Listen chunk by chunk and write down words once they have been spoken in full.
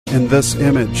in this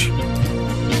image.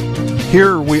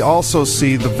 Here we also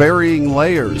see the varying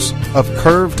layers of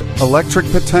curved electric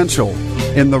potential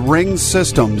in the ring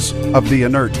systems of the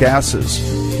inert gases,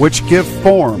 which give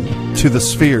form to the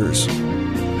spheres.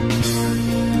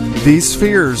 These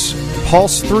spheres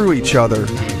pulse through each other,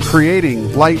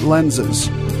 creating light lenses.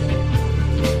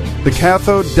 The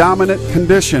cathode dominant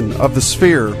condition of the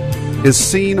sphere is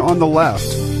seen on the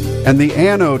left, and the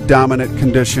anode dominant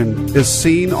condition is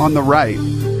seen on the right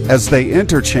as they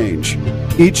interchange,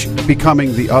 each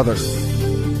becoming the other.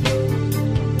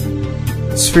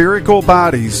 Spherical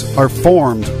bodies are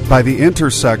formed by the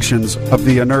intersections of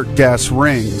the inert gas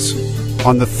rings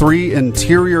on the three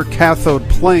interior cathode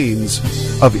planes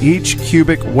of each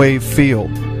cubic wave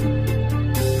field.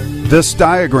 This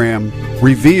diagram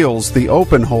reveals the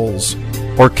open holes,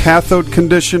 or cathode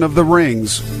condition of the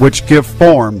rings, which give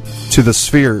form to the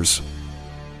spheres.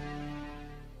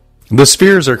 The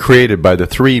spheres are created by the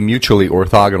three mutually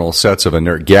orthogonal sets of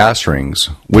inert gas rings,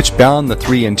 which bound the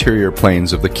three interior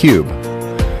planes of the cube.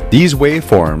 These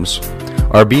waveforms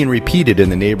are being repeated in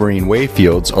the neighboring wave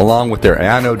fields along with their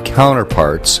anode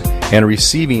counterparts and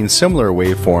receiving similar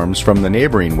waveforms from the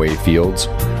neighboring wave fields,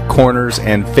 corners,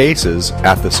 and faces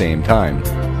at the same time.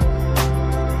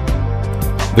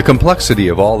 The complexity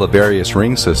of all the various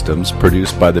ring systems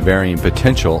produced by the varying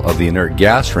potential of the inert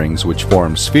gas rings which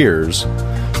form spheres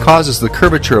causes the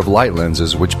curvature of light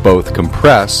lenses which both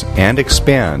compress and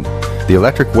expand the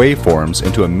electric waveforms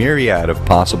into a myriad of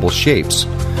possible shapes,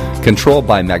 controlled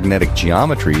by magnetic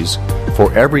geometries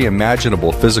for every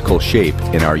imaginable physical shape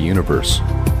in our universe.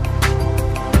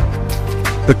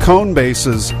 The cone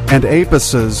bases and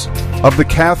apices of the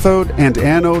cathode and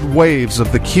anode waves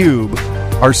of the cube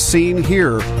are seen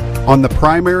here on the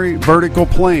primary vertical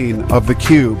plane of the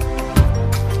cube.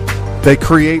 They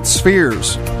create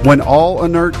spheres when all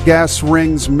inert gas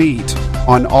rings meet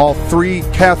on all three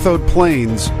cathode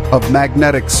planes of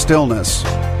magnetic stillness.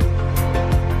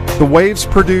 The waves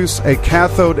produce a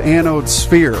cathode-anode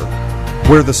sphere,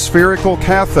 where the spherical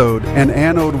cathode and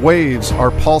anode waves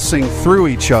are pulsing through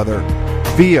each other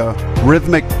via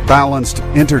rhythmic balanced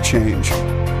interchange.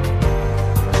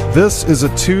 This is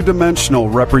a two-dimensional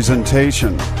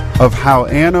representation of how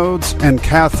anodes and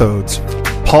cathodes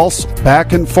pulse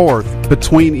back and forth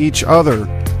between each other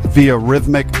via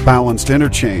rhythmic balanced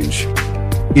interchange,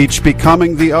 each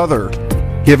becoming the other,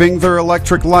 giving their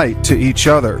electric light to each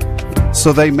other,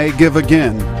 so they may give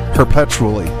again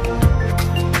perpetually.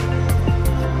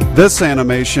 This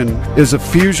animation is a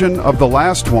fusion of the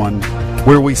last one,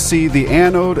 where we see the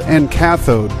anode and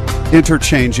cathode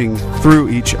interchanging through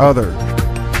each other.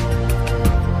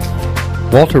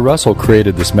 Walter Russell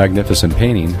created this magnificent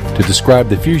painting to describe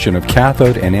the fusion of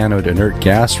cathode and anode inert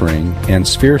gas ring and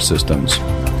sphere systems.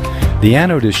 The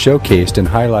anode is showcased and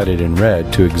highlighted in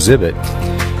red to exhibit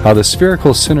how the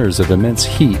spherical centers of immense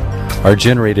heat are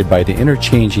generated by the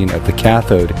interchanging of the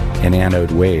cathode and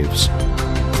anode waves.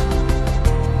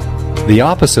 The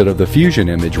opposite of the fusion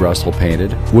image Russell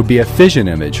painted would be a fission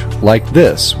image, like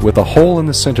this, with a hole in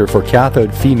the center for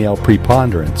cathode female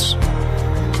preponderance.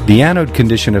 The anode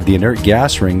condition of the inert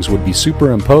gas rings would be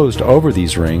superimposed over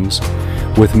these rings,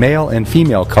 with male and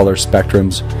female color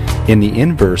spectrums in the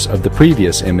inverse of the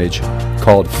previous image,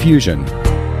 called fusion.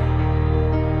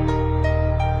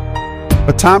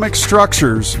 Atomic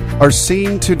structures are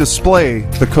seen to display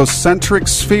the concentric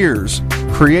spheres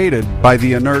created by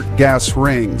the inert gas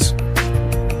rings.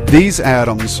 These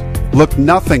atoms look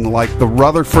nothing like the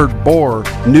Rutherford Bohr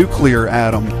nuclear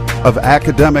atom of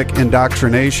academic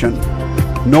indoctrination,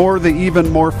 nor the even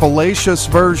more fallacious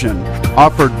version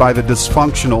offered by the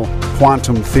dysfunctional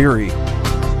quantum theory.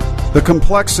 The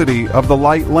complexity of the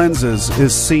light lenses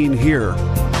is seen here,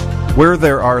 where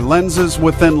there are lenses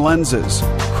within lenses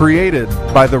created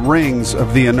by the rings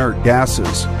of the inert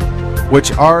gases,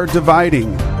 which are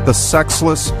dividing the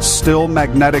sexless, still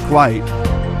magnetic light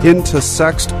into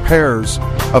sexed pairs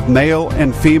of male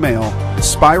and female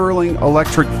spiraling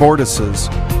electric vortices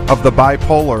of the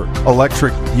bipolar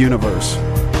electric universe.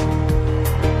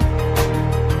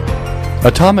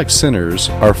 Atomic centers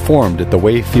are formed at the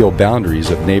wave field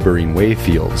boundaries of neighboring wave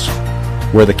fields,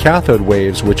 where the cathode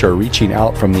waves which are reaching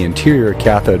out from the interior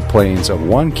cathode planes of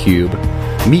one cube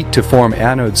meet to form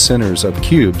anode centers of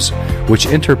cubes which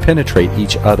interpenetrate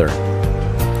each other.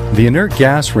 The inert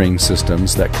gas ring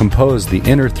systems that compose the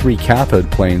inner three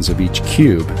cathode planes of each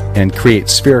cube and create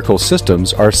spherical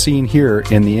systems are seen here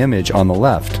in the image on the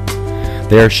left.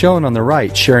 They are shown on the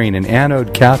right, sharing an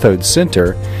anode-cathode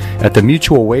center at the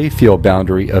mutual wave field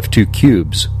boundary of two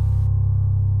cubes.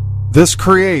 This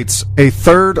creates a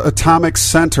third atomic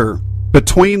center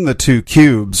between the two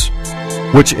cubes,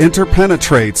 which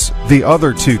interpenetrates the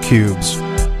other two cubes.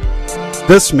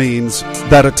 This means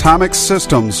that atomic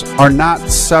systems are not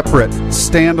separate,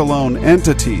 standalone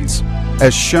entities,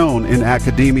 as shown in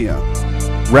academia.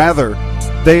 Rather,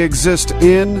 they exist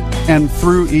in and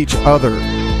through each other,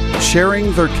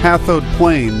 sharing their cathode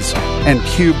planes and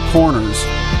cube corners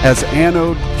as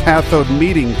anode-cathode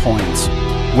meeting points,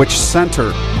 which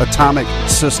center atomic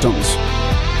systems.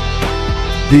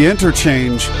 The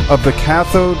interchange of the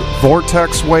cathode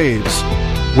vortex waves,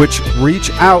 which reach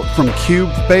out from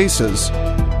cube bases,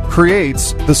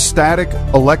 creates the static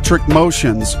electric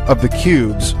motions of the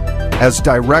cubes as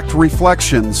direct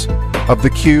reflections of the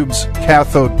cube's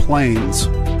cathode planes.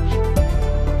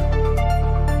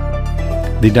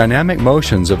 The dynamic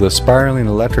motions of the spiraling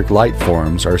electric light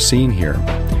forms are seen here,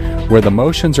 where the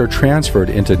motions are transferred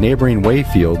into neighboring wave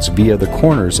fields via the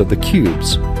corners of the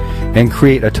cubes, and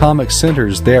create atomic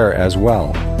centers there as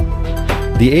well.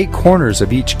 The 8 corners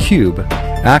of each cube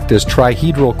act as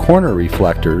trihedral corner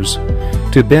reflectors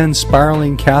to bend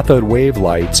spiraling cathode wave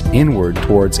lights inward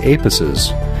towards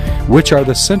apices, which are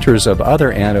the centers of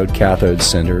other anode-cathode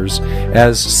centers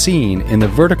as seen in the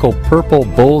vertical purple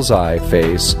bullseye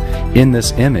face in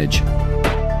this image.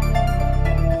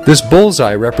 This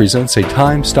bullseye represents a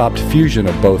time-stopped fusion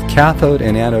of both cathode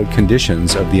and anode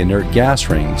conditions of the inert gas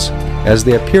rings as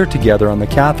they appear together on the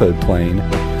cathode plane,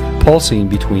 pulsing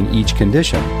between each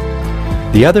condition.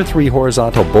 The other 3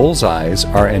 horizontal bullseyes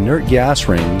are inert gas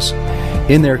rings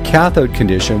in their cathode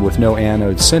condition with no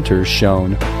anode centers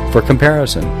shown for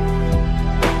comparison.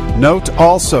 Note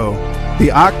also,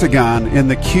 the octagon in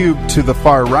the cube to the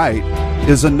far right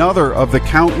is another of the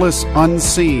countless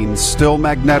unseen still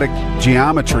magnetic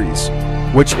geometries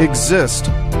which exist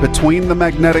between the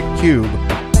magnetic cube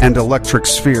and electric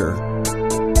sphere.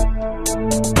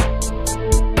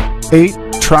 8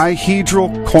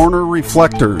 trihedral corner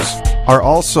reflectors are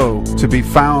also to be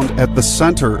found at the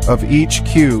center of each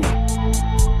cube.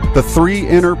 The 3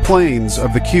 inner planes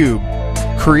of the cube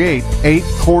create 8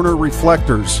 corner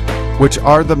reflectors, which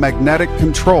are the magnetic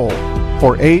control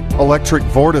for 8 electric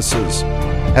vortices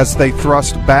as they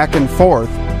thrust back and forth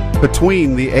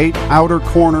between the 8 outer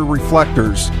corner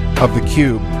reflectors of the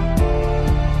cube.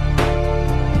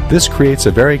 This creates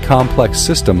a very complex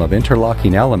system of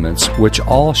interlocking elements which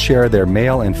all share their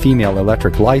male and female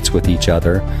electric lights with each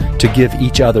other to give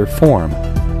each other form.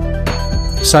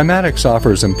 Cymatics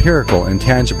offers empirical and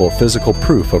tangible physical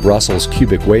proof of Russell's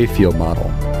cubic wave field model.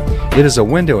 It is a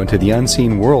window into the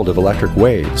unseen world of electric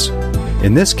waves,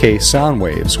 in this case sound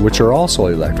waves, which are also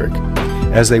electric,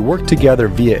 as they work together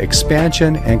via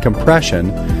expansion and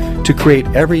compression to create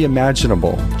every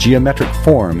imaginable geometric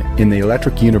form in the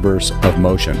electric universe of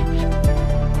motion.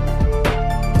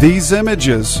 These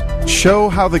images show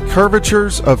how the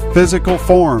curvatures of physical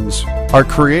forms are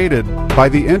created by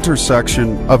the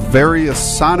intersection of various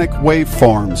sonic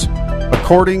waveforms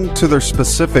according to their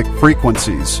specific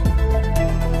frequencies.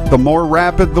 The more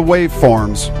rapid the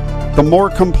waveforms, the more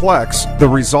complex the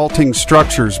resulting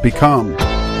structures become,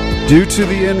 due to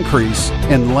the increase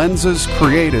in lenses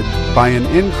created by an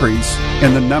increase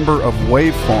in the number of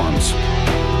waveforms.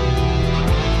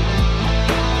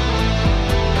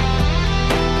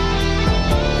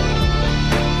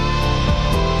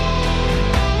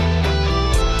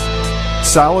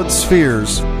 Solid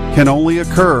spheres can only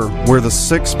occur where the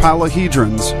 6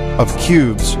 polyhedrons of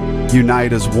cubes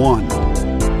unite as one.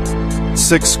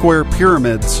 6 square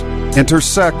pyramids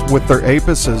intersect with their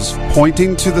apices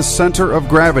pointing to the center of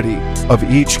gravity of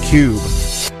each cube.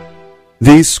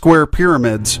 These square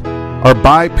pyramids are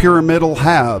bipyramidal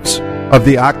halves of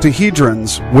the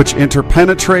octahedrons which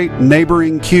interpenetrate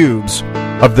neighboring cubes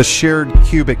of the shared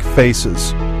cubic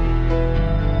faces.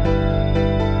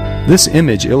 This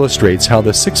image illustrates how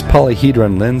the 6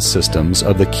 polyhedron lens systems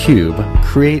of the cube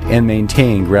create and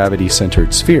maintain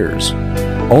gravity-centered spheres.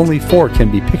 Only 4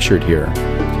 can be pictured here.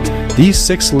 These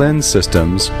 6 lens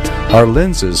systems are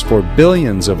lenses for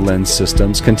billions of lens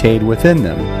systems contained within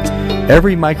them.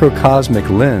 Every microcosmic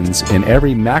lens in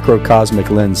every macrocosmic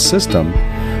lens system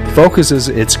focuses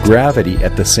its gravity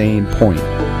at the same point.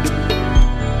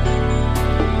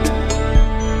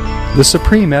 The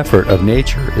supreme effort of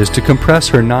nature is to compress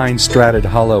her 9-strated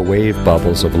hollow wave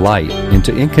bubbles of light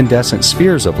into incandescent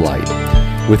spheres of light,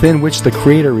 within which the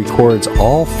Creator records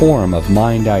all form of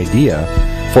mind idea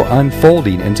for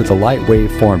unfolding into the light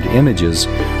wave-formed images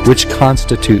which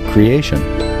constitute creation.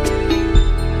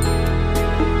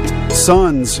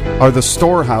 Suns are the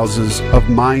storehouses of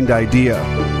mind idea.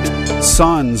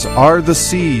 Suns are the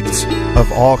seeds of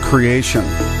all creation.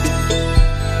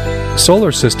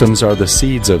 Solar systems are the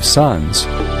seeds of suns.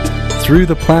 Through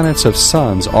the planets of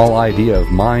suns, all idea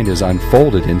of mind is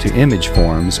unfolded into image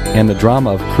forms and the drama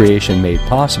of creation made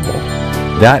possible.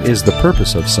 That is the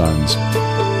purpose of suns.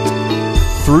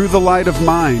 Through the light of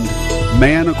mind,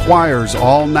 man acquires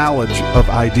all knowledge of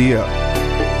idea.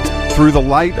 Through the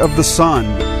light of the sun,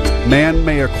 man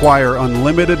may acquire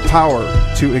unlimited power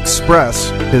to express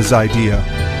his idea.